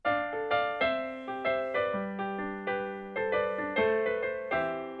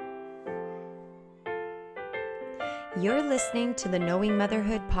You're listening to the Knowing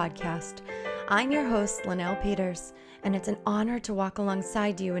Motherhood podcast. I'm your host, Linnell Peters, and it's an honor to walk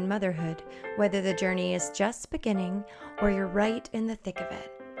alongside you in motherhood, whether the journey is just beginning or you're right in the thick of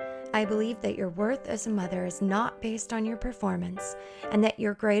it. I believe that your worth as a mother is not based on your performance, and that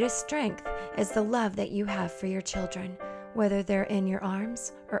your greatest strength is the love that you have for your children, whether they're in your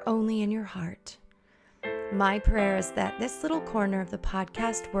arms or only in your heart. My prayer is that this little corner of the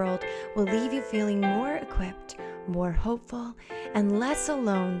podcast world will leave you feeling more equipped, more hopeful, and less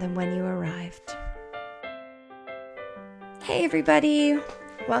alone than when you arrived. Hey everybody,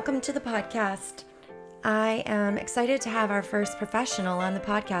 welcome to the podcast. I am excited to have our first professional on the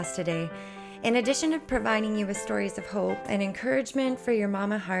podcast today. In addition to providing you with stories of hope and encouragement for your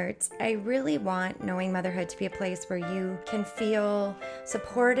mama hearts, I really want Knowing Motherhood to be a place where you can feel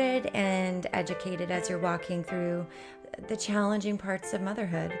supported and educated as you're walking through the challenging parts of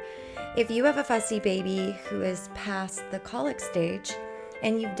motherhood. If you have a fussy baby who is past the colic stage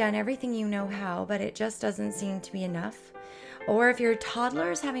and you've done everything you know how, but it just doesn't seem to be enough, or if your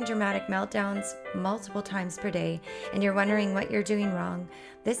toddler is having dramatic meltdowns multiple times per day and you're wondering what you're doing wrong,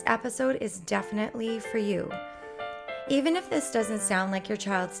 this episode is definitely for you. Even if this doesn't sound like your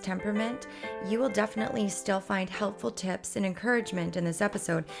child's temperament, you will definitely still find helpful tips and encouragement in this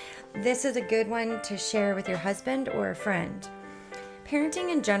episode. This is a good one to share with your husband or a friend.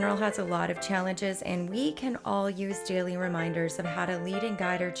 Parenting in general has a lot of challenges, and we can all use daily reminders of how to lead and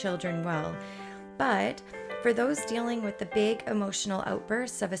guide our children well. But for those dealing with the big emotional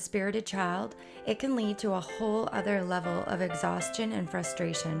outbursts of a spirited child, it can lead to a whole other level of exhaustion and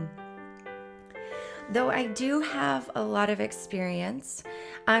frustration. Though I do have a lot of experience,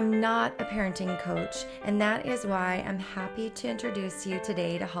 I'm not a parenting coach, and that is why I'm happy to introduce you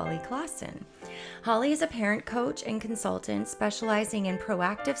today to Holly Clausen. Holly is a parent coach and consultant specializing in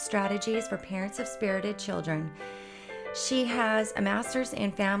proactive strategies for parents of spirited children. She has a master's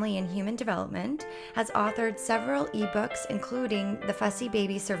in family and human development, has authored several ebooks, including The Fussy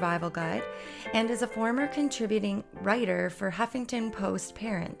Baby Survival Guide, and is a former contributing writer for Huffington Post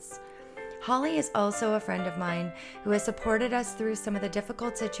Parents. Holly is also a friend of mine who has supported us through some of the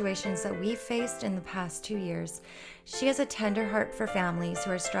difficult situations that we've faced in the past 2 years. She has a tender heart for families who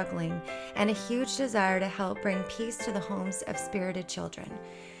are struggling and a huge desire to help bring peace to the homes of spirited children.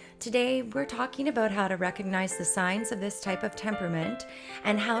 Today, we're talking about how to recognize the signs of this type of temperament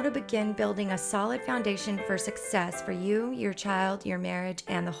and how to begin building a solid foundation for success for you, your child, your marriage,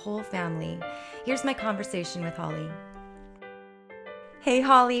 and the whole family. Here's my conversation with Holly. Hey,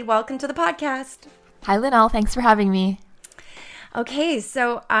 Holly, welcome to the podcast. Hi, Linnell. Thanks for having me. Okay,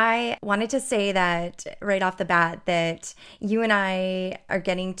 so I wanted to say that right off the bat that you and I are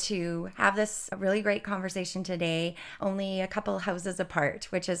getting to have this really great conversation today, only a couple houses apart,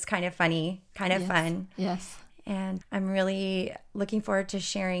 which is kind of funny, kind of fun. Yes. And I'm really looking forward to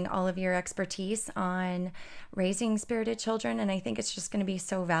sharing all of your expertise on raising spirited children. And I think it's just going to be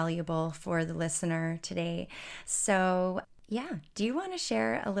so valuable for the listener today. So yeah, do you want to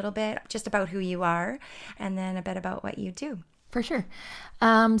share a little bit just about who you are and then a bit about what you do? For sure.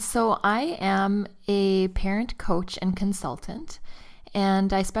 So I am a parent coach and consultant,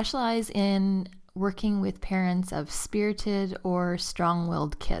 and I specialize in working with parents of spirited or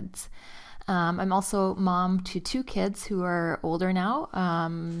strong-willed kids. I'm also mom to 2 kids who are older now,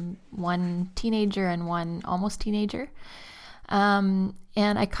 one teenager and one almost teenager.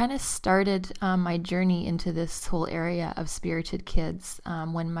 And I kind of started my journey into this whole area of spirited kids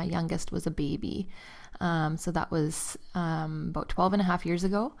when my youngest was a baby. So that was about 12 and a half years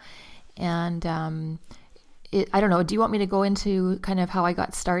ago. And I don't know, do you want me to go into kind of how I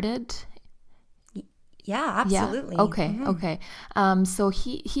got started? Yeah, absolutely. Yeah? Okay, okay. So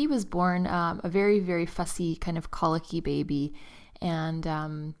he was born a very, very fussy kind of colicky baby. And,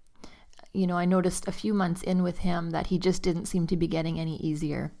 I noticed a few months in with him that he just didn't seem to be getting any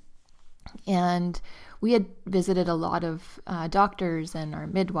easier. And we had visited a lot of doctors and our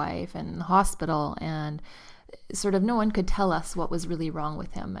midwife and the hospital, and sort of no one could tell us what was really wrong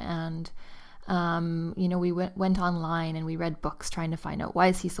with him. And, we went online and we read books trying to find out why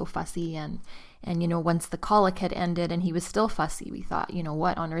is he so fussy. And once the colic had ended and he was still fussy, we thought,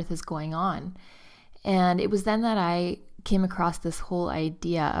 what on earth is going on? And it was then that I came across this whole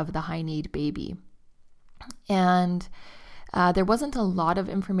idea of the high need baby. And there wasn't a lot of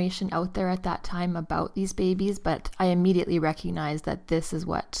information out there at that time about these babies, but I immediately recognized that this is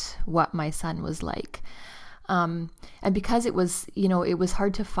what my son was like. And because it was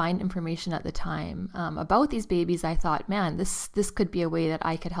hard to find information at the time about these babies, I thought, man, this could be a way that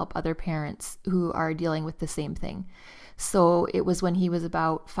I could help other parents who are dealing with the same thing. So it was when he was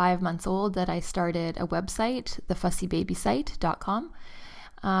about 5 months old that I started a website, thefussybabysite.com,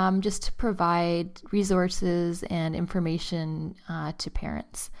 just to provide resources and information to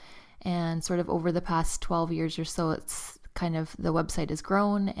parents. And sort of over the past 12 years or so, it's kind of, the website has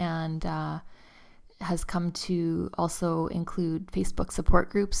grown and has come to also include Facebook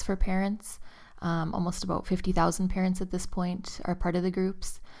support groups for parents. Almost about 50,000 parents at this point are part of the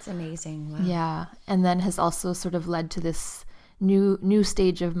groups. It's amazing. Wow. Yeah. And then has also sort of led to this new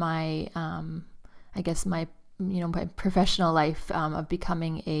stage of my, I guess my professional life, of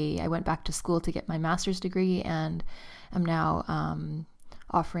becoming I went back to school to get my master's degree, and I'm now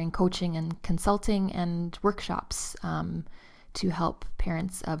offering coaching and consulting and workshops to help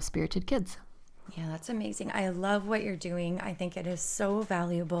parents of spirited kids. Yeah, that's amazing. I love what you're doing. I think it is so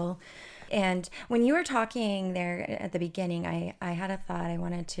valuable. And when you were talking there at the beginning, I had a thought. I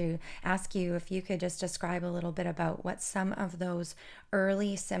wanted to ask you if you could just describe a little bit about what some of those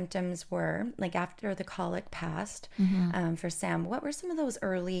early symptoms were, like after the colic passed, for Sam. What were some of those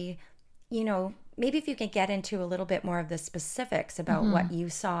early, maybe if you could get into a little bit more of the specifics about what you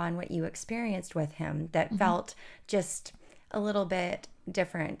saw and what you experienced with him that felt just a little bit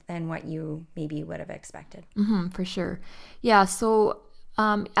different than what you maybe would have expected. For sure. Yeah. So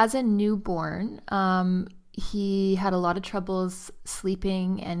as a newborn, he had a lot of troubles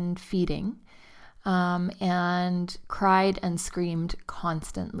sleeping and feeding, and cried and screamed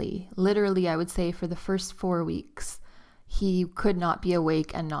constantly. Literally, I would say for the first 4 weeks, he could not be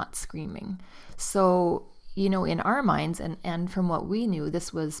awake and not screaming. So, in our minds and from what we knew,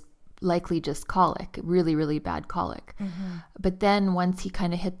 this was likely just colic, really, really bad colic. But then once he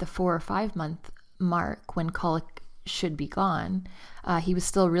kind of hit the 4 or 5 month mark when colic should be gone, he was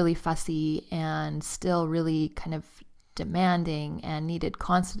still really fussy and still really kind of demanding and needed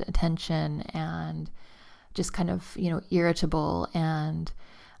constant attention and just kind of, irritable. And,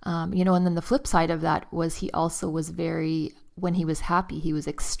 and then the flip side of that was he also was when he was happy, he was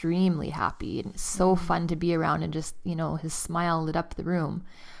extremely happy and so fun to be around, and just, his smile lit up the room.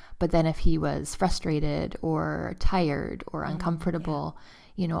 But then if he was frustrated or tired or uncomfortable,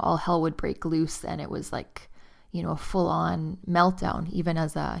 all hell would break loose, and it was like, a full-on meltdown. Even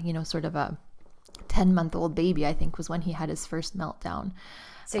as a, sort of a 10-month-old baby, I think was when he had his first meltdown.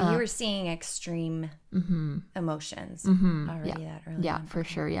 So you were seeing extreme emotions already that early Yeah, on. for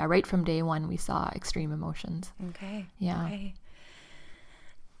sure. Yeah, right from day one, we saw extreme emotions. Okay. Yeah. Okay.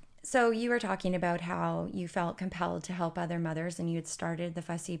 So you were talking about how you felt compelled to help other mothers, and you had started the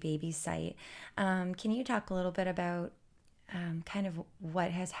Fussy Baby site. Can you talk a little bit about kind of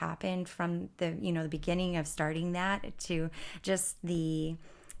what has happened from the the beginning of starting that to just the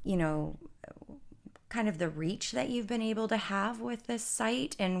kind of the reach that you've been able to have with this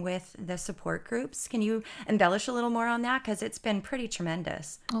site and with the support groups? Can you embellish a little more on that? Because it's been pretty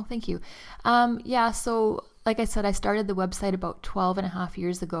tremendous. Oh, thank you. So like I said, I started the website about 12 and a half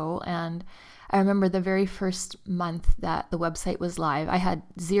years ago, and I remember the very first month that the website was live, I had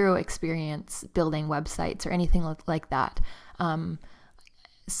zero experience building websites or anything like that.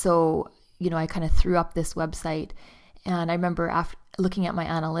 So, I kind of threw up this website, and I remember after looking at my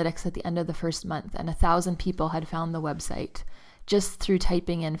analytics at the end of the first month, and 1,000 people had found the website just through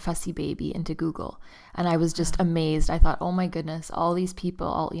typing in Fussy Baby into Google. And I was just amazed. I thought, oh my goodness, all these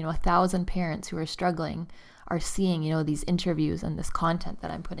people, 1,000 parents who are struggling are seeing, these interviews and this content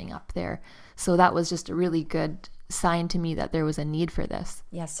that I'm putting up there. So that was just a really good sign to me that there was a need for this.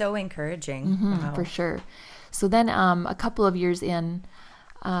 Yeah, so encouraging. Wow. For sure. So then a couple of years in,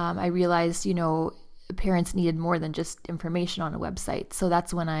 I realized, parents needed more than just information on a website. So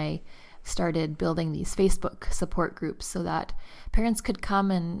that's when I started building these Facebook support groups so that parents could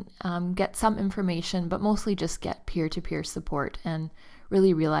come and get some information, but mostly just get peer-to-peer support and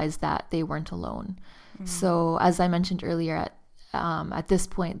really realize that they weren't alone. So as I mentioned earlier, at this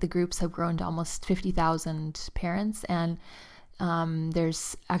point, the groups have grown to almost 50,000 parents, and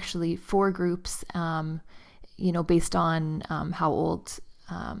there's actually 4 groups, based on how old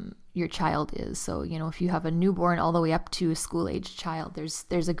your child is. So, if you have a newborn all the way up to a school-aged child,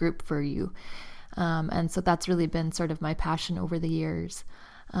 there's a group for you. And so that's really been sort of my passion over the years.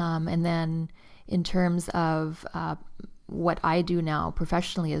 And then in terms of what I do now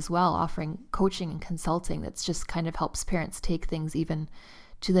professionally as well, offering coaching and consulting, that's just kind of helps parents take things even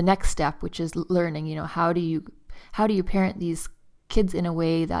to the next step, which is learning, how do you parent these kids in a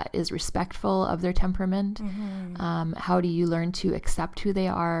way that is respectful of their temperament? How do you learn to accept who they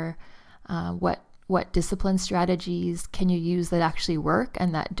are? What discipline strategies can you use that actually work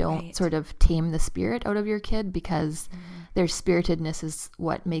and that don't sort of tame the spirit out of your kid? Because their spiritedness is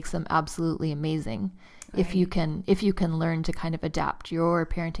what makes them absolutely amazing. If you can learn to kind of adapt your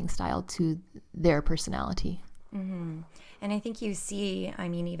parenting style to their personality. Mm-hmm. And I think you see, I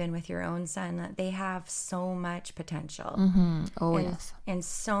mean, even with your own son, that they have so much potential. Mm-hmm. Oh, and, yes. And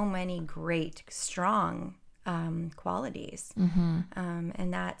so many great, strong qualities. Mm-hmm.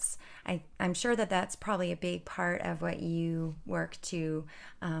 And I'm sure that's probably a big part of what you work to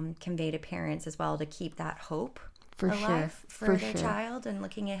convey to parents as well, to keep that hope alive for their child and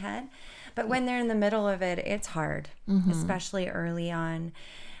looking ahead. But when they're in the middle of it, it's hard, especially early on.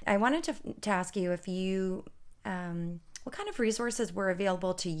 I wanted to ask you if you... what kind of resources were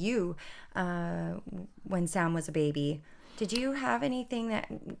available to you when Sam was a baby? Did you have anything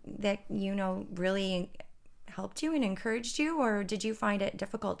that really helped you and encouraged you, or did you find it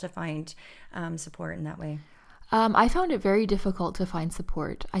difficult to find support in that way? I found it very difficult to find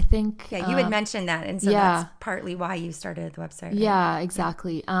support. I think... Yeah, you had mentioned that, and so that's partly why you started the website. Right? Yeah,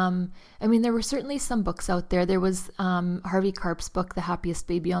 exactly. I mean, there were certainly some books out there. There was Harvey Karp's book, The Happiest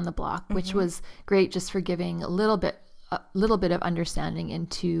Baby on the Block, which was great just for giving a little bit of understanding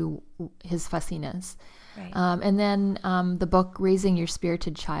into his fussiness. Right. And then the book Raising Your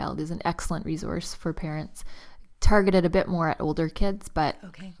Spirited Child is an excellent resource for parents, targeted a bit more at older kids, but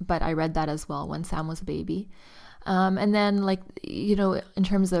I read that as well when Sam was a baby. And then, in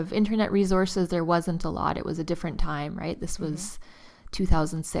terms of internet resources, there wasn't a lot. It was a different time, right? This was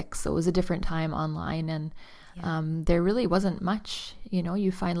 2006, so it was a different time online, and there really wasn't much.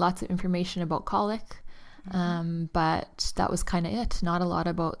 You find lots of information about colic, but that was kind of it. Not a lot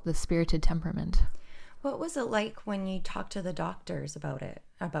about the spirited temperament. What was it like when you talked to the doctors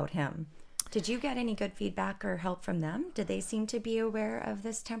about him? Did you get any good feedback or help from them? Did they seem to be aware of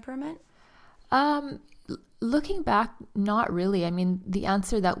this temperament? Looking back, not really. I mean, the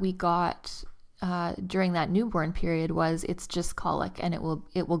answer that we got during that newborn period was, it's just colic, and it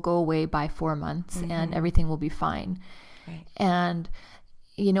will go away by 4 months, and everything will be fine. Right. And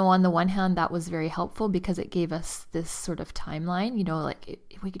on the one hand, that was very helpful because it gave us this sort of timeline.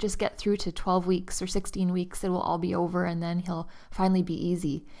 If we could just get through to 12 weeks or 16 weeks, it will all be over, and then he'll finally be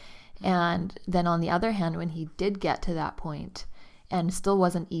easy. And then on the other hand, when he did get to that point and still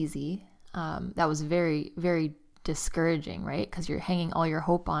wasn't easy, that was very, very discouraging, right? Because you're hanging all your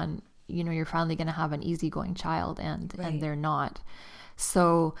hope on, you're finally going to have an easygoing child, and they're not.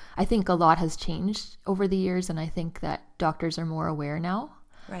 So I think a lot has changed over the years, and I think that doctors are more aware now,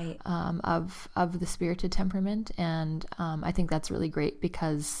 right, of the spirited temperament, and I think that's really great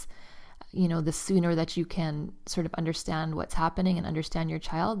because the sooner that you can sort of understand what's happening and understand your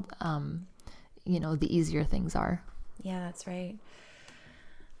child, the easier things are. Yeah, that's right.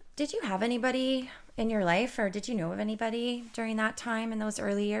 Did you have anybody in your life, or did you know of anybody during that time in those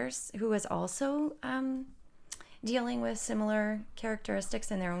early years who was also dealing with similar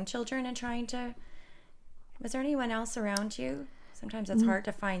characteristics in their own children and was there anyone else around you? Sometimes it's hard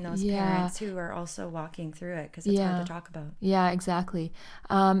to find those parents who are also walking through it because it's hard to talk about. Yeah, exactly.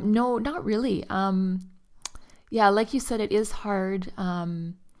 No, not really. Like you said, it is hard.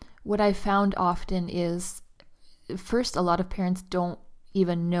 What I found often is, first, a lot of parents don't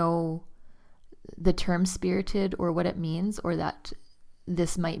even know the term spirited or what it means, or that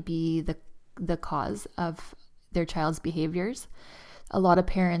this might be the cause of their child's behaviors. A lot of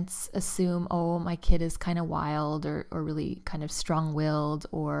parents assume, oh, my kid is kind of wild or really kind of strong-willed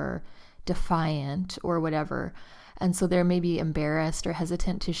or defiant or whatever. And so they're maybe embarrassed or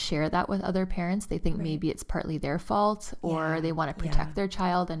hesitant to share that with other parents. They think maybe it's partly their fault, or they want to protect their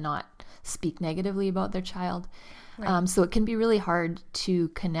child and not speak negatively about their child. Right. So it can be really hard to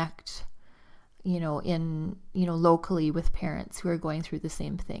connect, locally with parents who are going through the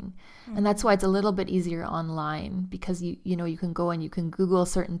same thing. Mm-hmm. And that's why it's a little bit easier online, because you can go and you can Google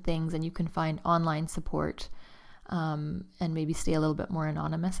certain things and you can find online support, and maybe stay a little bit more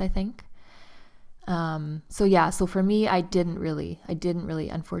anonymous, I think. So for me, I didn't really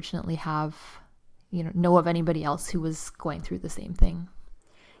unfortunately have, know of anybody else who was going through the same thing.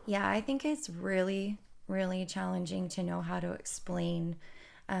 Yeah, I think it's really, really challenging to know how to explain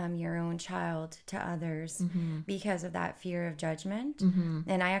your own child to others because of that fear of judgment.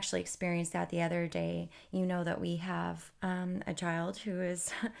 And I actually experienced that the other day. That we have a child who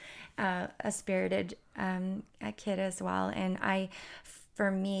is a spirited a kid as well. And for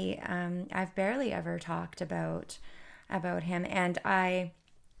me, I've barely ever talked about him. And I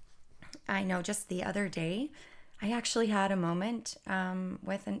know just the other day, I actually had a moment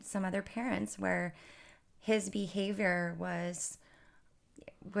with some other parents where his behavior was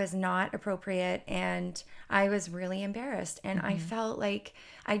was not appropriate, and I was really embarrassed, and I felt like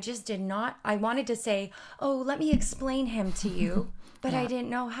I just did not, I wanted to say, oh, let me explain him to you, but I didn't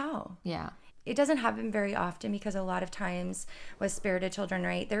know how. Yeah. It doesn't happen very often because a lot of times with spirited children,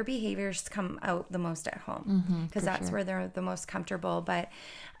 right, their behaviors come out the most at home because that's where they're the most comfortable. But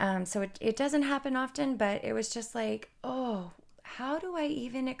so it doesn't happen often, but it was just like, oh, how do I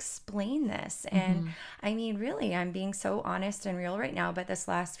even explain this? And I mean, really, I'm being so honest and real right now, but this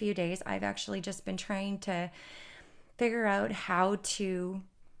last few days, I've actually just been trying to figure out how to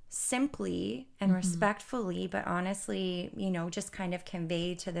simply and respectfully, but honestly, just kind of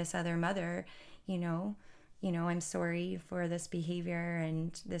convey to this other mother, I'm sorry for this behavior,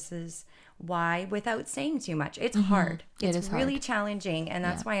 and this is why, without saying too much. It's hard. It's really challenging. And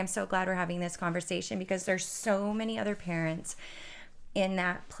that's why I'm so glad we're having this conversation, because there's so many other parents in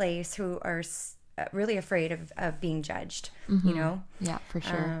that place who are really afraid of being judged, Yeah, for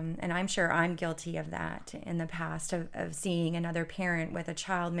sure. and I'm sure I'm guilty of that in the past, of seeing another parent with a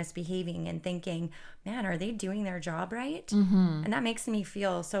child misbehaving and thinking, man, are they doing their job right? And that makes me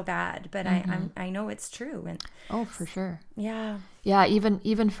feel so bad, but I know it's true. And oh, for sure. yeah,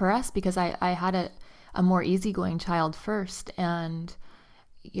 even for us, because I had a more easygoing child first, and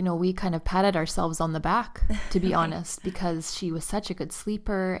we kind of patted ourselves on the back, to be honest, because she was such a good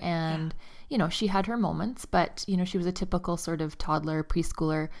sleeper, and she had her moments, but she was a typical sort of toddler,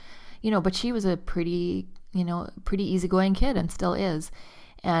 preschooler, but she was a pretty easygoing kid, and still is.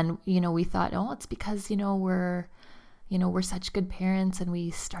 And we thought, oh, it's because we're such good parents, and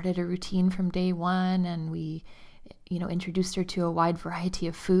we started a routine from day one, and we introduced her to a wide variety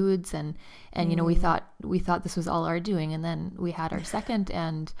of foods, and we thought this was all our doing. And then we had our second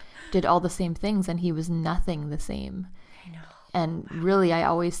and did all the same things, and he was nothing the same. I know. And really, I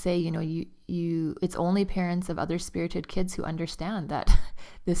always say, it's only parents of other spirited kids who understand that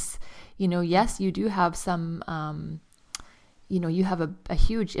this, yes, you do have some, you have a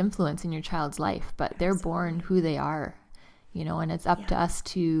huge influence in your child's life, but they're born who they are, and it's up to us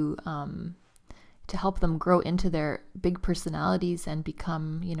to help them grow into their big personalities and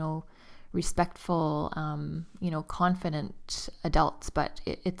become, respectful, confident adults. But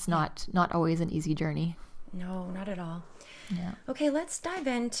it's not always an easy journey. No, not at all. Yeah. Okay, let's dive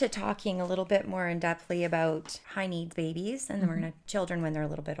into talking a little bit more in depthly about high needs babies, and then we're going to children when they're a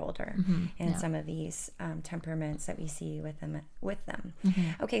little bit older, and some of these temperaments that we see with them.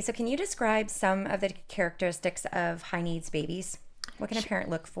 Okay, so can you describe some of the characteristics of high needs babies? What can a parent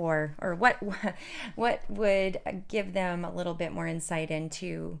look for, or what would give them a little bit more insight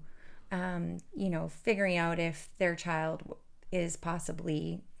into, figuring out if their child is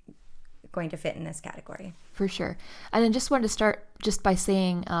possibly going to fit in this category? For sure. And I just wanted to start just by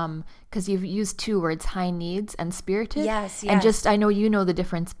saying, because you've used two words, high needs and spirited. Yes. And just, I know you know the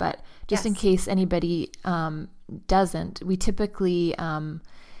difference, but just in case anybody doesn't, we typically,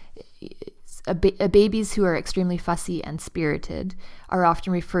 babies who are extremely fussy and spirited are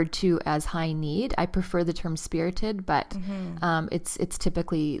often referred to as high need. I prefer the term spirited, but it's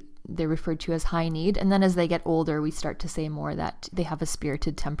typically they're referred to as high need. And then as they get older, we start to say more that they have a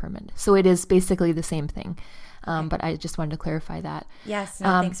spirited temperament. So it is basically the same thing. But I just wanted to clarify that. Yes,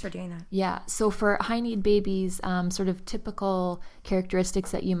 thanks for doing that. Yeah, so for high need babies, sort of typical characteristics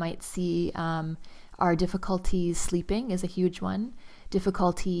that you might see are difficulties sleeping is a huge one.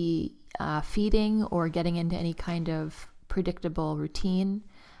 Difficulty feeding or getting into any kind of predictable routine,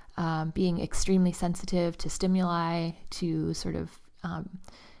 being extremely sensitive to stimuli, to sort of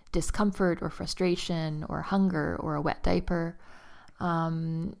discomfort or frustration or hunger or a wet diaper.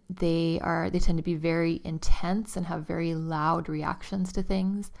 They tend to be very intense and have very loud reactions to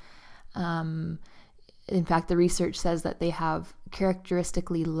things. In fact, the research says that they have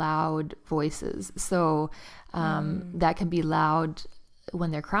characteristically loud voices. So that can be loud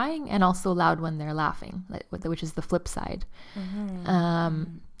when they're crying and also loud when they're laughing, which is the flip side.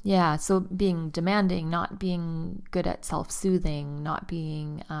 Yeah, so being demanding, not being good at self-soothing, not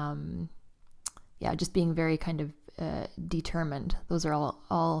being, just being very kind of determined. Those are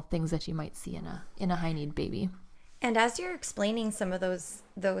all things that you might see in a high need baby. And as you're explaining some of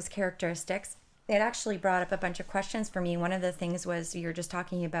those characteristics, it actually brought up a bunch of questions for me. One of the things was you're just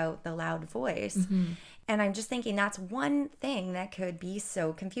talking about the loud voice. And I'm just thinking that's one thing that could be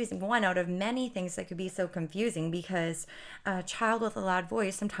so confusing. One out of many things that could be so confusing, because a child with a loud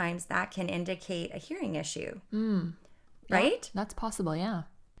voice, sometimes that can indicate a hearing issue. Right? Yeah, that's possible, yeah.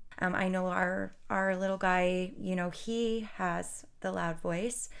 I know our little guy, he has the loud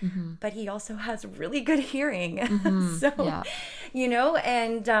voice, Mm-hmm. but he also has really good hearing. So, Yeah.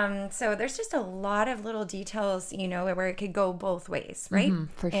 and so there's just a lot of little details, where it could go both ways, right?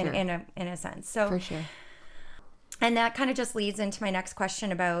 For sure. In a sense. So, For sure. and that kind of just leads into my next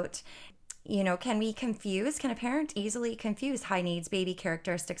question about, can a parent easily confuse high needs baby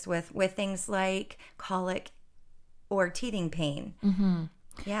characteristics with things like colic or teething pain? Mm-hmm.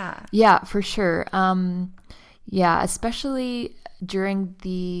 Yeah. Yeah, for sure. Yeah, especially during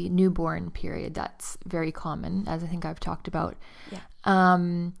the newborn period, that's very common, as I think I've talked about.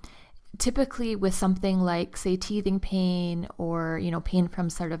 Yeah. Typically with something like, say, teething pain or, pain from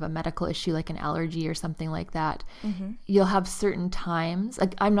sort of a medical issue like an allergy or something like that, you'll have certain times.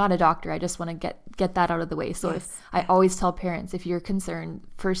 Like, I'm not a doctor. I just want to get that out of the way. So I always tell parents, if you're concerned,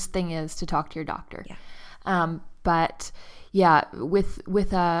 first thing is to talk to your doctor. Yeah. But yeah,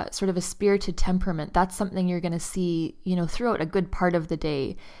 with a sort of a spirited temperament, that's something you're going to see, throughout a good part of the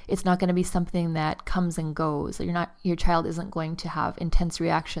day. It's not going to be something that comes and goes. Your child isn't going to have intense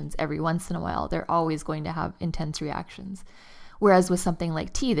reactions every once in a while. They're always going to have intense reactions. Whereas with something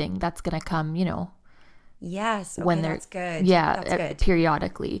like teething, that's going to come, Yes. Okay, when they're, that's good. yeah, That's good.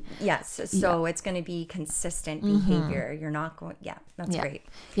 periodically. Yes. So it's going to be consistent behavior. You're not going, that's great.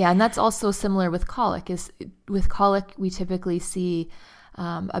 Yeah. And that's also similar with colic. With colic, we typically see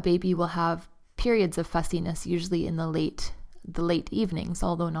a baby will have periods of fussiness, usually in the late evenings,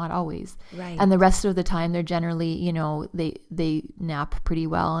 although not always. Right. And the rest of the time, they're generally, they nap pretty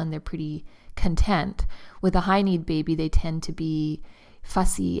well and they're pretty content. With a high need baby, they tend to be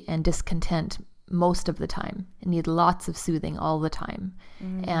fussy and discontent most of the time and need lots of soothing all the time.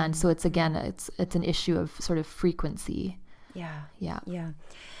 And so it's an issue of sort of frequency. Yeah.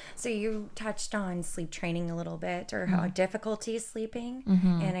 So you touched on sleep training a little bit, or how difficulty is sleeping.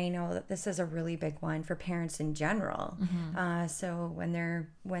 And I know that this is a really big one for parents in general. So when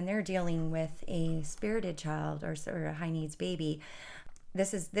they're dealing with a spirited child or a high needs baby,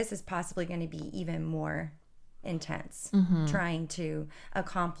 this is possibly going to be even more intense, trying to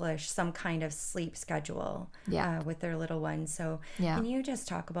accomplish some kind of sleep schedule with their little one. So can you just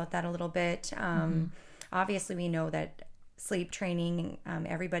talk about that a little bit? Obviously, we know that sleep training,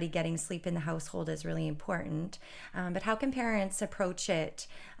 everybody getting sleep in the household is really important. But how can parents approach it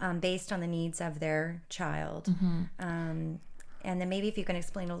based on the needs of their child? And then maybe if you can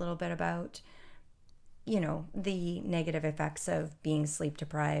explain a little bit about the negative effects of being sleep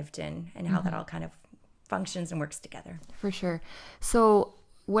deprived and how that all kind of functions and works together. For sure. So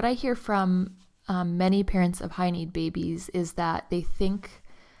what I hear from many parents of high need babies is that they think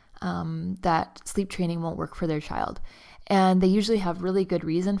that sleep training won't work for their child. And they usually have really good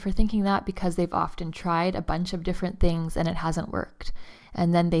reason for thinking that, because they've often tried a bunch of different things and it hasn't worked.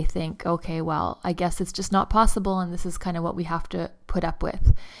 And then they think, okay, well, I guess it's just not possible, and this is kind of what we have to put up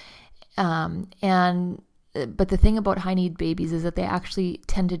with. But the thing about high need babies is that they actually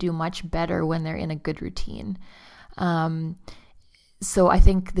tend to do much better when they're in a good routine. So I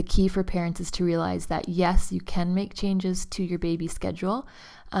think the key for parents is to realize that, yes, you can make changes to your baby's schedule,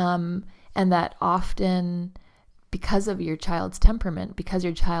 and that often, because of your child's temperament, because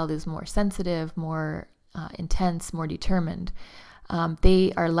your child is more sensitive, more intense, more determined,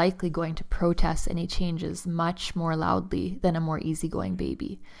 they are likely going to protest any changes much more loudly than a more easygoing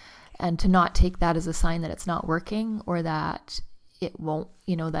baby. And to not take that as a sign that it's not working, or that it won't,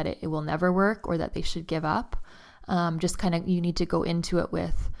 that it will never work, or that they should give up. Just kind of, you need to go into it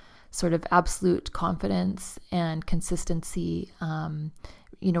with sort of absolute confidence and consistency,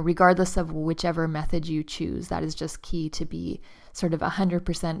 regardless of whichever method you choose. That is just key, to be sort of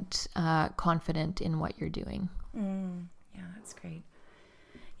 100% confident in what you're doing. Yeah, that's great.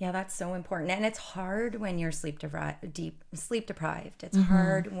 Yeah, that's so important. And it's hard when you're sleep deprived. It's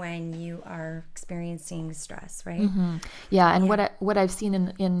hard when you are experiencing stress, right? Yeah, and what I've seen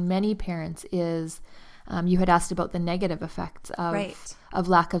in many parents is, you had asked about the negative effects of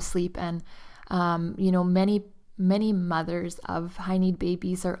lack of sleep, and many mothers of high need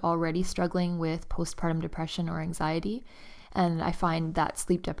babies are already struggling with postpartum depression or anxiety, and I find that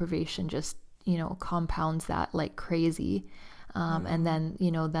sleep deprivation just compounds that like crazy. And then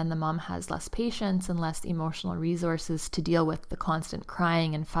the mom has less patience and less emotional resources to deal with the constant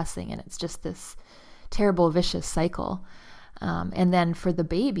crying and fussing, and it's just this terrible vicious cycle. And then for the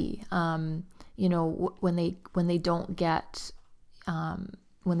baby, when they don't get,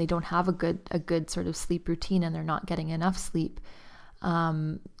 when they don't have a good sort of sleep routine, and they're not getting enough sleep,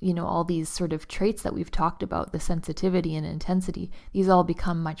 all these sort of traits that we've talked about, the sensitivity and intensity, these all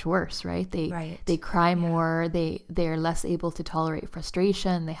become much worse, right? They cry more, they're less able to tolerate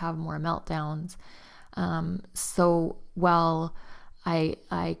frustration, they have more meltdowns. So while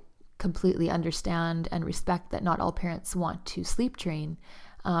I completely understand and respect that not all parents want to sleep train.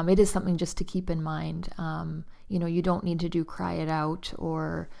 It is something just to keep in mind. You don't need to do cry it out,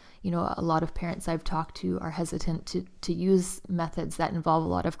 or, a lot of parents I've talked to are hesitant to use methods that involve a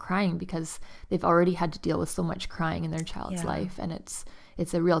lot of crying because they've already had to deal with so much crying in their child's life. And it's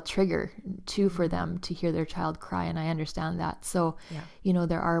a real trigger too for them to hear their child cry. And I understand that. So,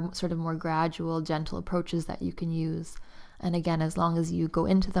 there are sort of more gradual, gentle approaches that you can use. And again, as long as you go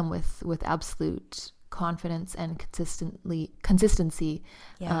into them with absolute confidence and consistency,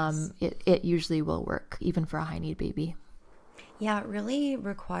 it usually will work, even for a high need baby. Yeah, it really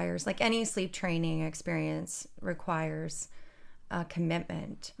requires, like any sleep training experience requires a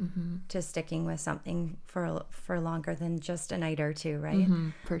commitment to sticking with something for longer than just a night or two, right?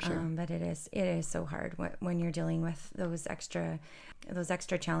 For sure. But it is so hard when you're dealing with those extra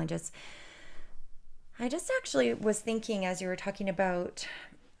challenges. I just actually was thinking as you were talking about,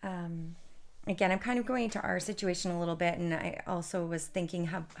 again, I'm kind of going into our situation a little bit, and I also was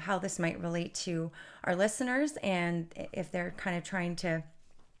thinking how this might relate to our listeners, and if they're kind of trying to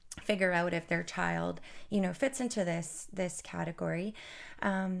figure out if their child, fits into this category.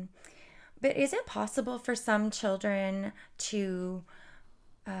 But is it possible for some children to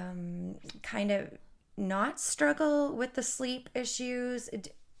kind of not struggle with the sleep issues?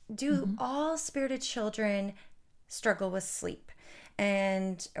 Do all spirited children struggle with sleep?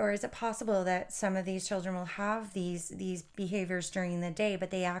 Or is it possible that some of these children will have these behaviors during the day,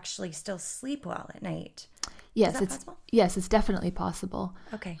 but they actually still sleep well at night? Yes, it's definitely possible.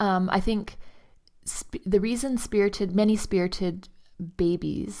 Okay. I think the reason many spirited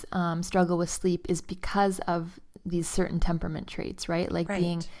babies struggle with sleep is because of these certain temperament traits, right? Like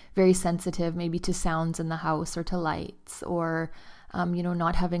being very sensitive, maybe to sounds in the house or to lights, or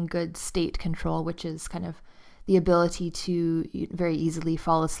not having good state control, which is kind of the ability to very easily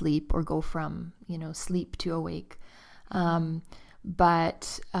fall asleep or go from, sleep to awake.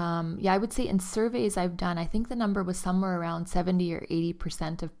 But I would say in surveys I've done, I think the number was somewhere around 70 or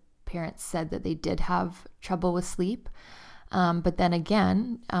 80% of parents said that they did have trouble with sleep. But then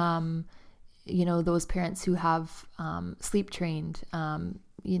again, those parents who have sleep trained,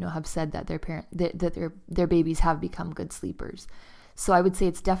 have said that their babies have become good sleepers. So I would say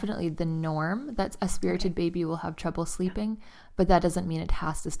it's definitely the norm that a spirited baby will have trouble sleeping, but that doesn't mean it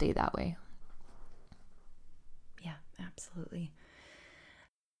has to stay that way. Yeah, absolutely.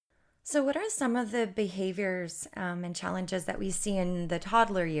 So what are some of the behaviors and challenges that we see in the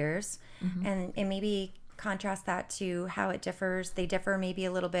toddler years, and maybe contrast that to how it differs? They differ maybe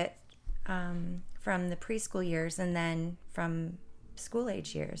a little bit from the preschool years and then from school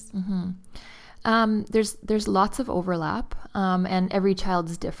age years. There's lots of overlap, and every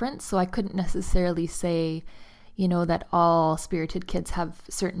child's different. So I couldn't necessarily say, that all spirited kids have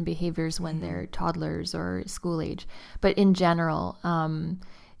certain behaviors when they're toddlers or school age. But in general,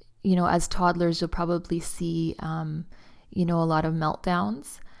 as toddlers, you'll probably see, a lot of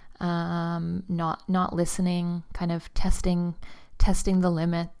meltdowns, not listening, kind of testing the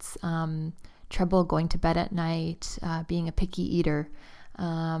limits, trouble going to bed at night, being a picky eater.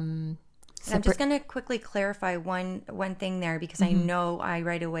 I'm just going to quickly clarify one thing there, because I know I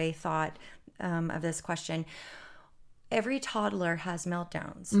right away thought of this question. Every toddler has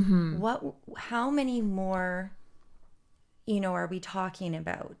meltdowns. How many more, are we talking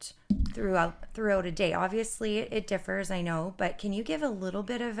about throughout a day? Obviously, it differs, I know, but can you give a little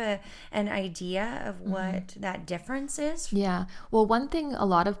bit of an idea of what that difference is? Yeah. Well, one thing a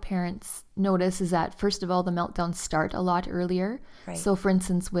lot of parents notice is that, first of all, the meltdowns start a lot earlier. Right. So, for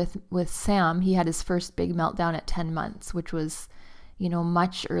instance, with Sam, he had his first big meltdown at 10 months, which was,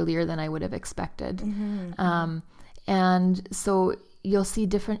 much earlier than I would have expected. And so you'll see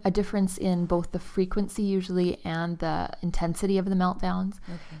a difference in both the frequency usually and the intensity of the meltdowns.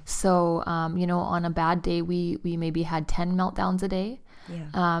 Okay. So, on a bad day, we maybe had 10 meltdowns a day.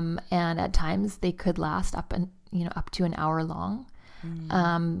 Yeah. And at times they could last up to an hour long.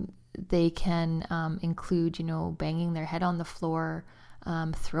 They can include, banging their head on the floor,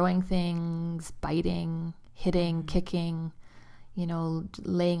 throwing things, biting, hitting, kicking,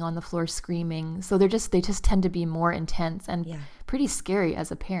 laying on the floor screaming. So they just tend to be more intense and pretty scary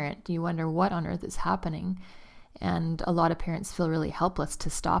as a parent. You wonder what on earth is happening. And a lot of parents feel really helpless to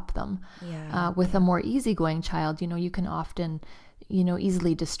stop them. With a more easygoing child, you can often,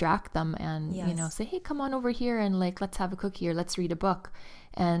 easily distract them and, say, hey, come on over here and let's have a cookie or let's read a book.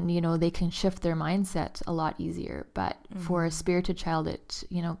 And, they can shift their mindset a lot easier. But for a spirited child, it,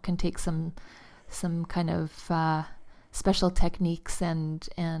 can take some kind of special techniques and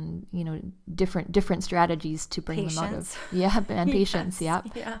different strategies to bring them out of patience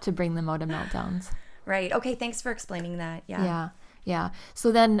to bring them out of meltdowns. Right. Okay, thanks for explaining that. Yeah.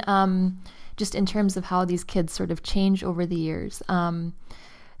 So then just in terms of how these kids sort of change over the years,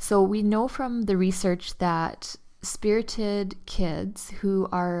 so we know from the research that spirited kids who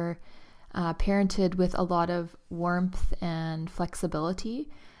are parented with a lot of warmth and flexibility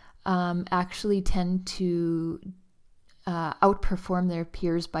actually tend to outperform their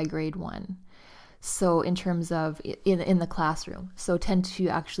peers by grade 1. So in terms of in the classroom, so tend to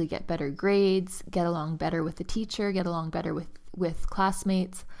actually get better grades, get along better with the teacher, get along better with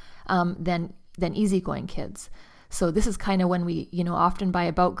classmates than easygoing kids. So this is kind of when we, often by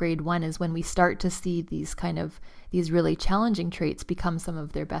about grade 1 is when we start to see these really challenging traits become some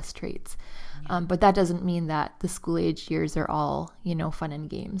of their best traits. But that doesn't mean that the school age years are all, fun and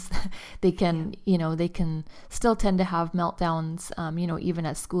games. They can, they can still tend to have meltdowns, even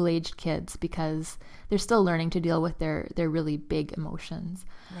as school aged kids, because they're still learning to deal with their really big emotions.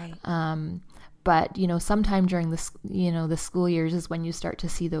 Right. But, sometime during the school years is when you start to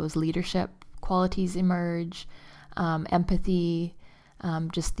see those leadership qualities emerge, empathy,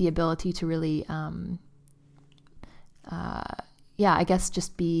 just the ability to really, I guess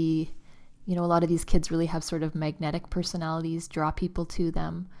just be, a lot of these kids really have sort of magnetic personalities, draw people to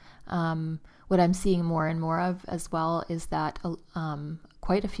them. What I'm seeing more and more of as well is that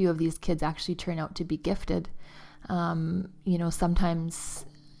quite a few of these kids actually turn out to be gifted, sometimes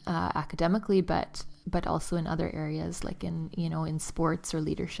academically, but also in other areas like in sports or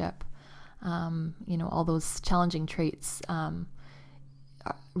leadership. All those challenging traits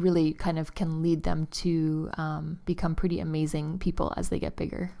really kind of can lead them to become pretty amazing people as they get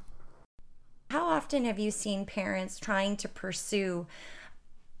bigger. How often have you seen parents trying to pursue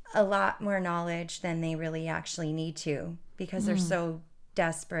a lot more knowledge than they really actually need to because they're so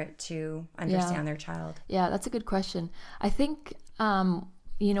desperate to understand their child? Yeah, that's a good question. I think, one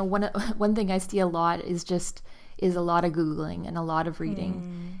thing I see a lot is a lot of Googling and a lot of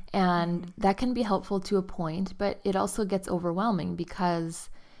reading. And that can be helpful to a point, but it also gets overwhelming because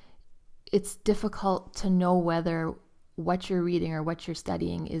it's difficult to know whether what you're reading or what you're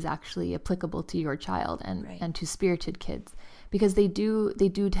studying is actually applicable to your child and to spirited kids, because they do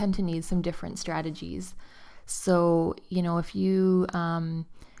tend to need some different strategies. So, if you kind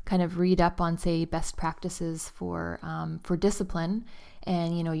of read up on, say, best practices for discipline,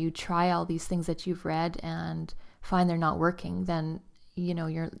 and you try all these things that you've read and find they're not working, then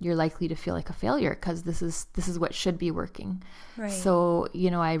you're likely to feel like a failure because this is what should be working. Right. So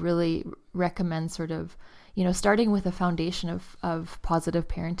I really recommend sort of starting with a foundation of positive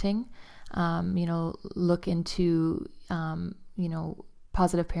parenting. Look into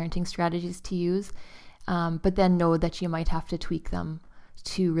positive parenting strategies to use, but then know that you might have to tweak them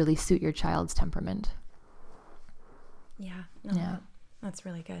to really suit your child's temperament. Yeah. That's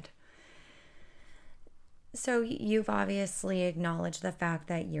really good. So you've obviously acknowledged the fact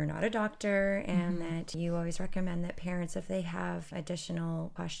that you're not a doctor and that you always recommend that parents, if they have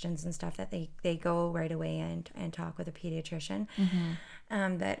additional questions and stuff, that they go right away and talk with a pediatrician.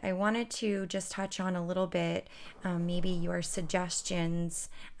 But I wanted to just touch on a little bit, maybe your suggestions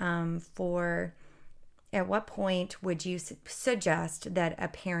for at what point would you suggest that a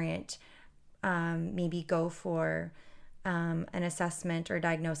parent maybe go for an assessment or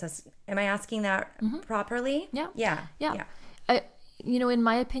diagnosis. Am I asking that properly? Yeah. In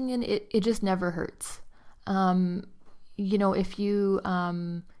my opinion, it just never hurts. If you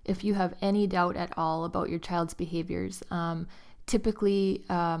have any doubt at all about your child's behaviors, typically,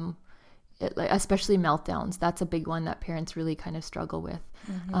 especially meltdowns, that's a big one that parents really kind of struggle with.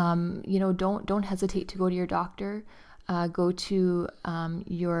 Don't hesitate to go to your doctor. Go to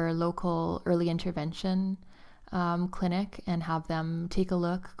your local early intervention clinic and have them take a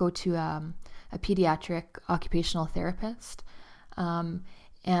look. Go to a pediatric occupational therapist,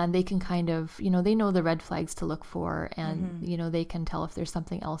 and they can kind of, they know the red flags to look for, and they can tell if there's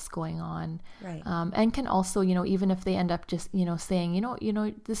something else going on, right? And can also, even if they end up just saying,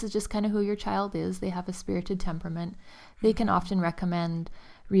 this is just kind of who your child is, they have a spirited temperament, they can often recommend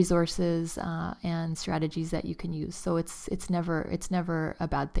resources and strategies that you can use. So it's never a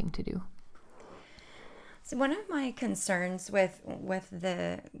bad thing to do. So one of my concerns with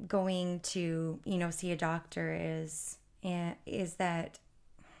the going to see a doctor is that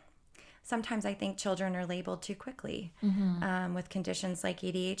sometimes I think children are labeled too quickly with conditions like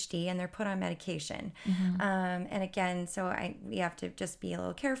ADHD, and they're put on medication. And again, so we have to just be a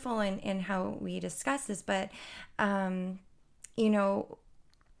little careful in how we discuss this. But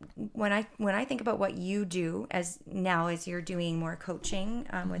when I think about what you do as you're doing more coaching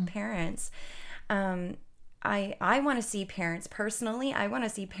with parents, I want to see parents personally. I want to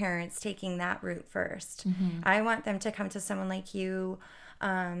see parents taking that route first. I want them to come to someone like you,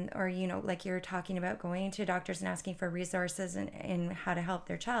 or, you know, like you're talking about going to doctors and asking for resources and how to help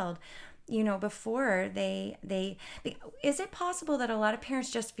their child, you know, before they, is it possible that a lot of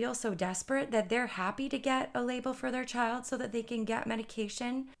parents just feel so desperate that they're happy to get a label for their child so that they can get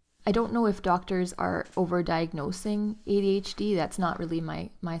medication? I don't know if doctors are overdiagnosing ADHD. That's not really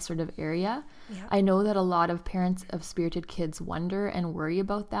my sort of area. Yeah. I know that a lot of parents of spirited kids wonder and worry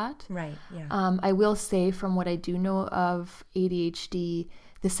about that. Right, yeah. I will say, from what I do know of ADHD,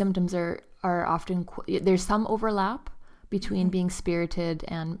 the symptoms are often, there's some overlap between being spirited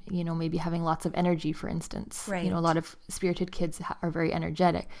and, you know, maybe having lots of energy, for instance. Right. You know, a lot of spirited kids are very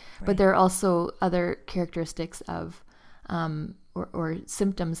energetic. Right. But there are also other characteristics of or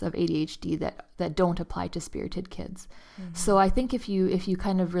symptoms of ADHD that don't apply to spirited kids. So I think if you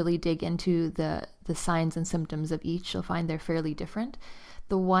kind of really dig into the signs and symptoms of each, you'll find they're fairly different.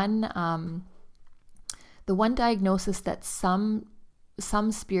 The one diagnosis that some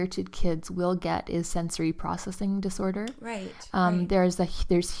spirited kids will get is sensory processing disorder. Right.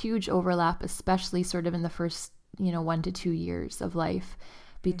 There's huge overlap, especially sort of in the first 1 to 2 years of life,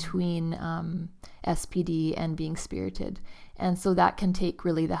 between SPD and being spirited. And so that can take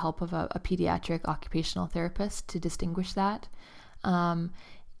really the help of a pediatric occupational therapist to distinguish that. And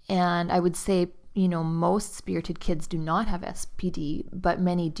I would say, most spirited kids do not have SPD, but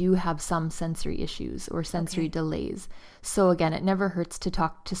many do have some sensory issues or sensory delays. So again, it never hurts to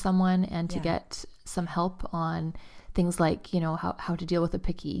talk to someone and to get some help on things like, how to deal with a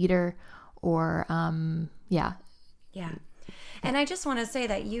picky eater or, Yeah. And I just want to say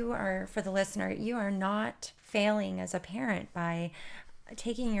that you are, for the listener, you are not failing as a parent by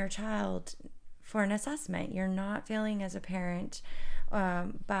taking your child for an assessment. You're not failing as a parent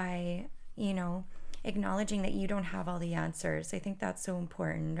by, acknowledging that you don't have all the answers. I think that's so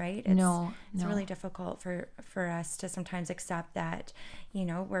important, right? It's really difficult for us to sometimes accept that,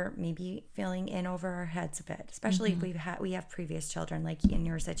 we're maybe feeling in over our heads a bit, especially if we have previous children, like in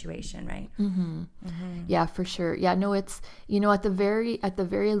your situation, right? Yeah, for sure. Yeah, no, it's, at the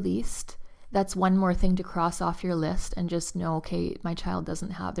very least, that's one more thing to cross off your list and just know, okay, my child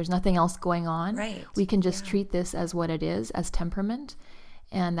there's nothing else going on. Right. We can just treat this as what it is, as temperament.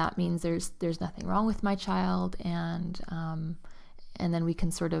 And that means there's nothing wrong with my child, and then we can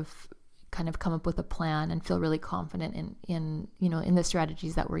sort of kind of come up with a plan and feel really confident in the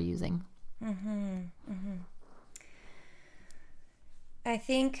strategies that we're using. I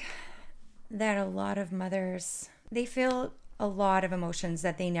think that a lot of mothers, they feel a lot of emotions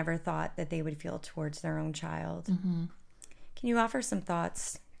that they never thought that they would feel towards their own child. Can you offer some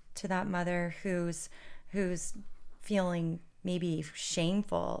thoughts to that mother who's feeling maybe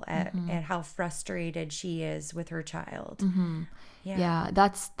shameful at how frustrated she is with her child? Yeah,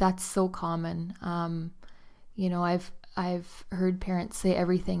 that's so common. I've heard parents say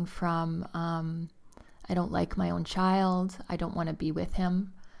everything from I don't like my own child, I don't want to be with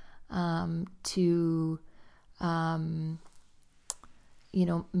him, to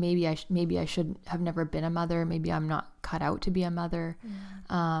maybe I should have never been a mother. Maybe I'm not cut out to be a mother.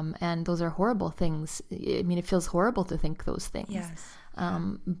 And those are horrible things. I mean, it feels horrible to think those things. Yes.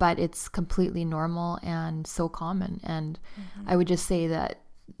 But it's completely normal and so common. And I would just say that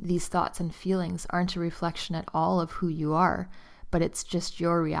these thoughts and feelings aren't a reflection at all of who you are, but it's just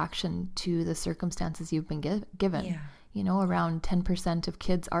your reaction to the circumstances you've been given. Yeah. Around 10% of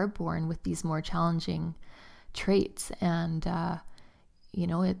kids are born with these more challenging traits. And,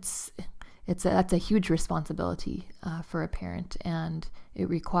 that's a huge responsibility for a parent, and it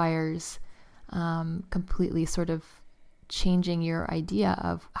requires completely sort of changing your idea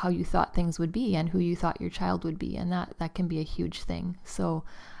of how you thought things would be and who you thought your child would be, and that can be a huge thing. So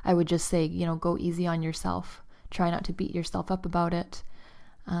I would just say, go easy on yourself. Try not to beat yourself up about it.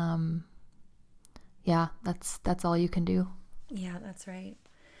 That's all you can do. Yeah, that's right.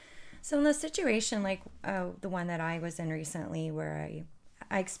 So in the situation like the one that I was in recently, where I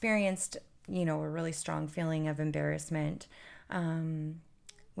experienced, a really strong feeling of embarrassment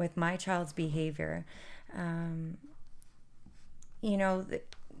with my child's behavior. Again,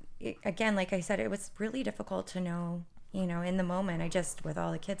 like I said, it was really difficult to know, in the moment. I just, with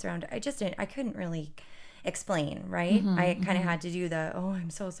all the kids around, I couldn't really explain, right? I kind of had to do the, oh, I'm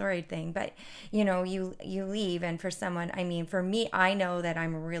so sorry thing. But, you know, you leave, and for someone, I mean, for me, I know that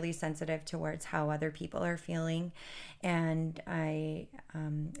I'm really sensitive towards how other people are feeling. And I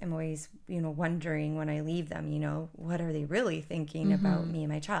am always, you know, wondering when I leave them, you know, what are they really thinking about me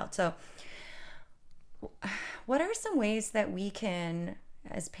and my child? So what are some ways that we can,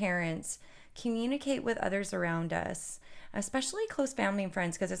 as parents, communicate with others around us, especially close family and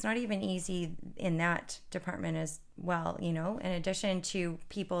friends, because it's not even easy in that department as well, you know, in addition to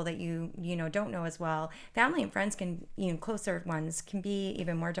people that you know don't know as well. Family and friends can, you know, closer ones can be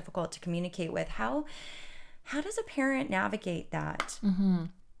even more difficult to communicate with. How does a parent navigate that?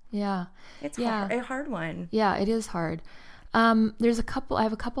 Yeah. It's hard, a hard one. Yeah, it is hard. I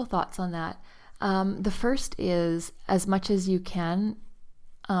have a couple thoughts on that. The first is, as much as you can,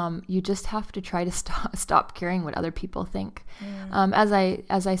 you just have to try to stop caring what other people think. As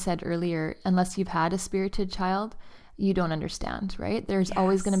I said earlier, unless you've had a spirited child, you don't understand, right? There's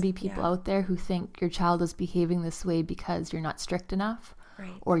always going to be people out there who think your child is behaving this way because you're not strict enough,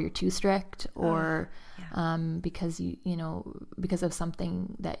 right, or you're too strict, or because because of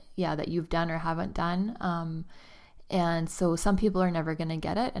something that you've done or haven't done. And so some people are never going to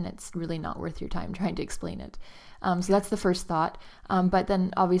get it, and it's really not worth your time trying to explain it. So that's the first thought. But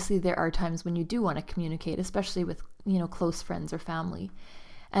then obviously there are times when you do want to communicate, especially with, you know, close friends or family.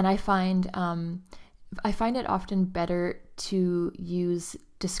 And I find it often better to use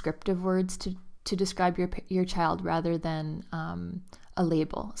descriptive words to describe your child rather than a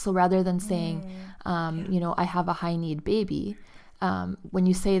label. So rather than saying, you know, I have a high need baby, when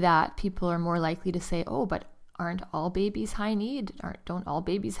you say that, people are more likely to say, oh, but aren't all babies high need? Don't all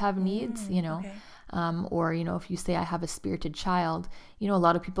babies have needs? You know, or, you know, if you say I have a spirited child, you know, a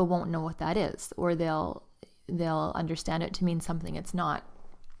lot of people won't know what that is, or they'll understand it to mean something it's not.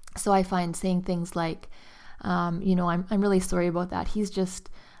 So I find saying things like, you know, I'm really sorry about that. He's just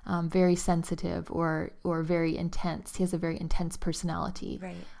very sensitive or very intense. He has a very intense personality.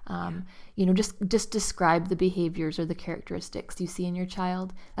 Right. You know, just describe the behaviors or the characteristics you see in your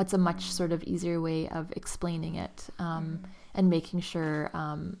child. That's a much sort of easier way of explaining it, and making sure,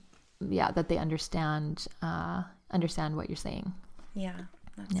 that they understand what you're saying. Yeah,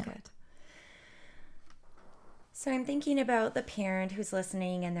 that's good. So I'm thinking about the parent who's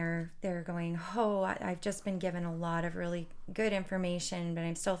listening, and they're going, oh, I've just been given a lot of really good information, but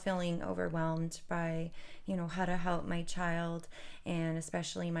I'm still feeling overwhelmed by, you know, how to help my child, and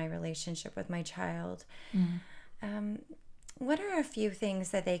especially my relationship with my child. What are a few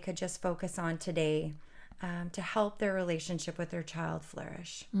things that they could just focus on today to help their relationship with their child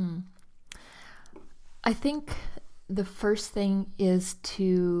flourish? I think the first thing is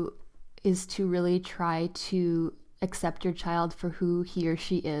to really try to accept your child for who he or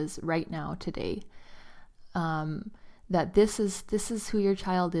she is right now, today. That this is who your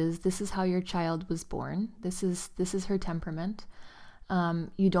child is. This is how your child was born. This is her temperament.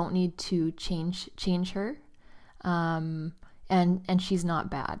 You don't need to change her, and she's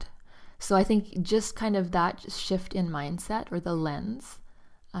not bad. So I think just kind of that shift in mindset, or the lens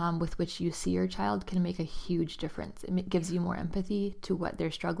with which you see your child, can make a huge difference. It gives you more empathy to what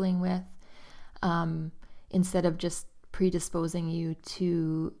they're struggling with, instead of just predisposing you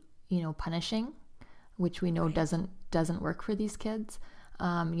to, you know, punishing, which we know doesn't work for these kids.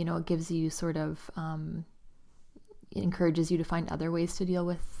 You know, it gives you sort of, it encourages you to find other ways to deal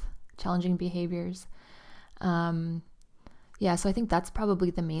with challenging behaviors. So I think that's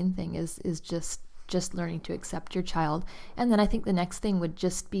probably the main thing is just learning to accept your child. And then I think the next thing would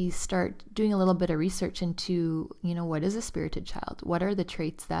just be start doing a little bit of research into, you know, what is a spirited child? What are the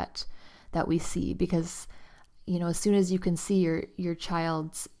traits that we see? Because, you know, as soon as you can see your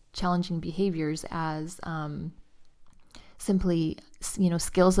child's challenging behaviors as simply, you know,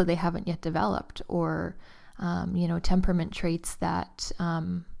 skills that they haven't yet developed, or, you know, temperament traits that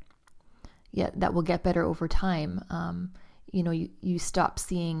will get better over time, you know, you stop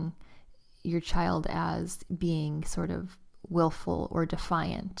seeing your child as being sort of willful or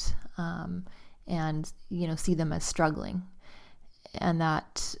defiant, and, you know, see them as struggling. And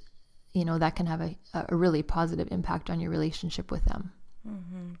that, you know, that can have a really positive impact on your relationship with them.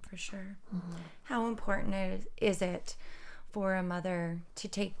 For sure. How important is it for a mother to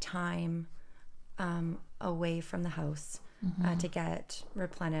take time away from the house to get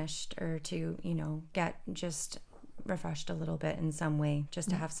replenished, or to, you know, get just refreshed a little bit in some way, just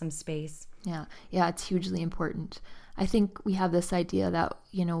to have some space? Yeah, it's hugely important. I think we have this idea that,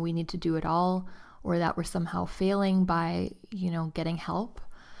 you know, we need to do it all, or that we're somehow failing by, you know, getting help.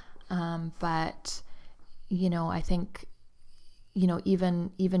 But, you know, I think,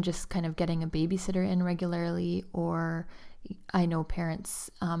 even just kind of getting a babysitter in regularly, or I know parents,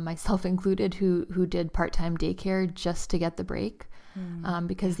 myself included, who did part-time daycare just to get the break,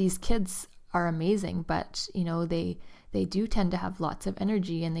 because these kids are amazing, but they do tend to have lots of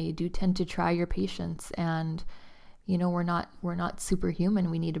energy, and they do tend to try your patience, and we're not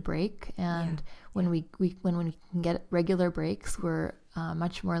superhuman. We need a break, and when we can get regular breaks, we're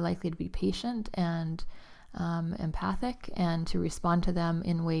much more likely to be patient and empathic, and to respond to them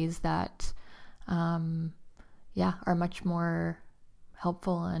in ways that are much more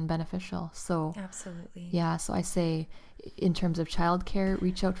helpful and beneficial. So absolutely. Yeah. So I say, in terms of childcare,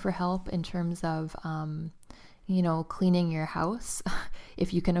 reach out for help. In terms of, cleaning your house,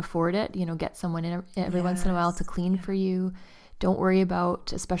 if you can afford it, get someone in every once in a while to clean for you. Don't worry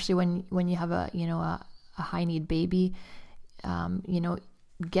about, especially when you have a high need baby,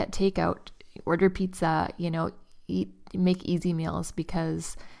 get takeout, order pizza, make easy meals,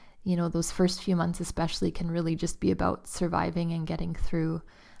 because those first few months especially can really just be about surviving and getting through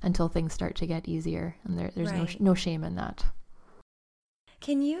until things start to get easier. And there's no shame in that.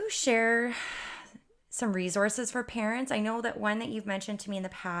 Can you share some resources for parents? I know that one that you've mentioned to me in the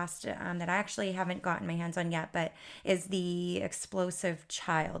past, that I actually haven't gotten my hands on yet, but is the Explosive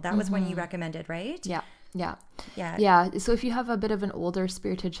Child. That was one you recommended, right? Yeah. So if you have a bit of an older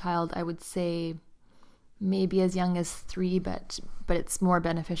spirited child, I would say maybe as young as 3, but it's more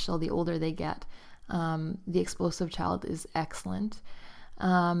beneficial the older they get. The Explosive Child is excellent.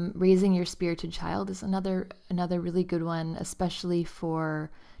 Raising Your Spirited Child is another really good one, especially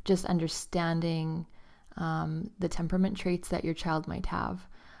for just understanding the temperament traits that your child might have,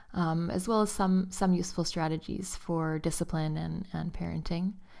 as well as some useful strategies for discipline and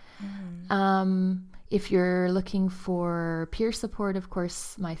parenting. If you're looking for peer support, of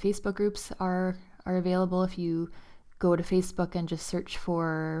course, my Facebook groups are available. If you go to Facebook and just search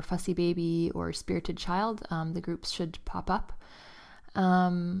for Fussy Baby or Spirited Child, the groups should pop up.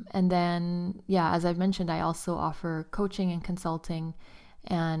 And then, as I've mentioned, I also offer coaching and consulting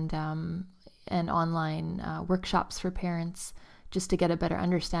and online workshops for parents, just to get a better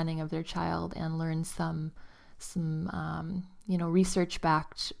understanding of their child and learn some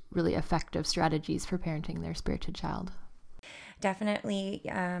research-backed, really effective strategies for parenting their spirited child. Definitely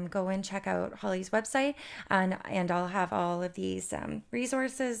go and check out Holly's website, and I'll have all of these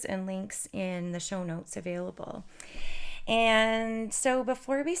resources and links in the show notes available. And so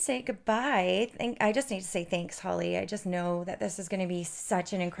before we say goodbye, I just need to say thanks, Holly. I just know that this is going to be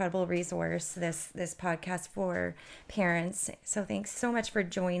such an incredible resource, this podcast for parents. So thanks so much for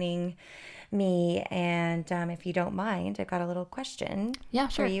joining me. And if you don't mind, I've got a little question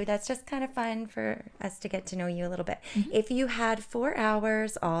for you. That's just kind of fun for us to get to know you a little bit. If you had 4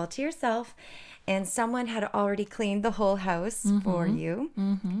 hours all to yourself and someone had already cleaned the whole house for you,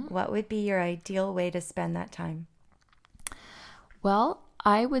 what would be your ideal way to spend that time? Well,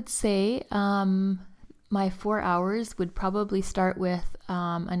 I would say my 4 hours would probably start with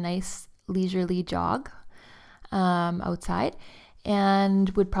a nice leisurely jog outside,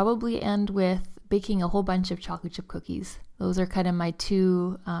 and would probably end with baking a whole bunch of chocolate chip cookies. Those are kind of my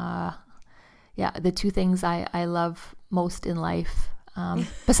the two things I love most in life.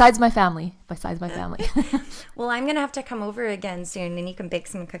 Besides my family. Well, I'm going to have to come over again soon, and you can bake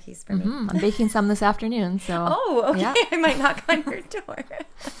some cookies for me. I'm baking some this afternoon. So. Oh, okay. Yeah. I might knock on your door.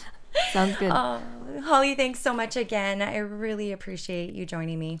 Sounds good. Holly, thanks so much again. I really appreciate you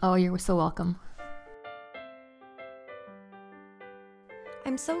joining me. Oh, you're so welcome.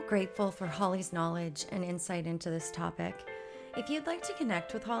 I'm so grateful for Holly's knowledge and insight into this topic. If you'd like to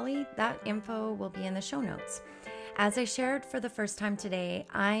connect with Holly, that info will be in the show notes. As I shared for the first time today,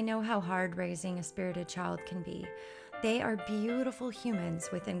 I know how hard raising a spirited child can be. They are beautiful humans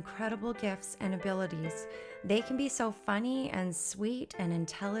with incredible gifts and abilities. They can be so funny and sweet and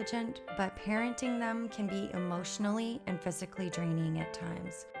intelligent, but parenting them can be emotionally and physically draining at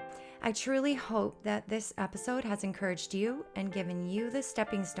times. I truly hope that this episode has encouraged you and given you the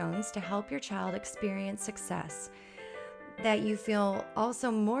stepping stones to help your child experience success, that you feel also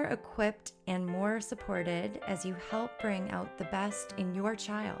more equipped and more supported as you help bring out the best in your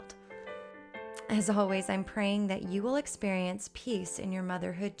child. As always, I'm praying that you will experience peace in your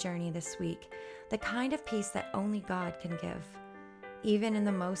motherhood journey this week, the kind of peace that only God can give. Even in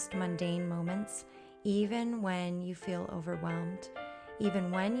the most mundane moments, even when you feel overwhelmed,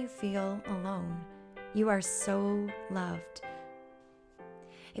 even when you feel alone, you are so loved.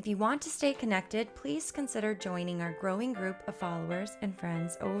 If you want to stay connected, please consider joining our growing group of followers and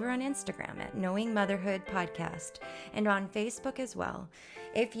friends over on Instagram at Knowing Motherhood Podcast and on Facebook as well.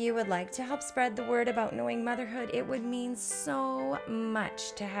 If you would like to help spread the word about Knowing Motherhood, it would mean so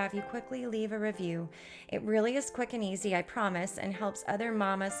much to have you quickly leave a review. It really is quick and easy, I promise, and helps other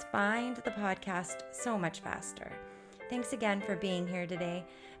mamas find the podcast so much faster. Thanks again for being here today.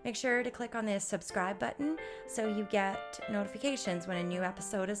 Make sure to click on the subscribe button so you get notifications when a new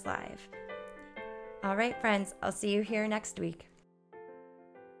episode is live. All right, friends, I'll see you here next week.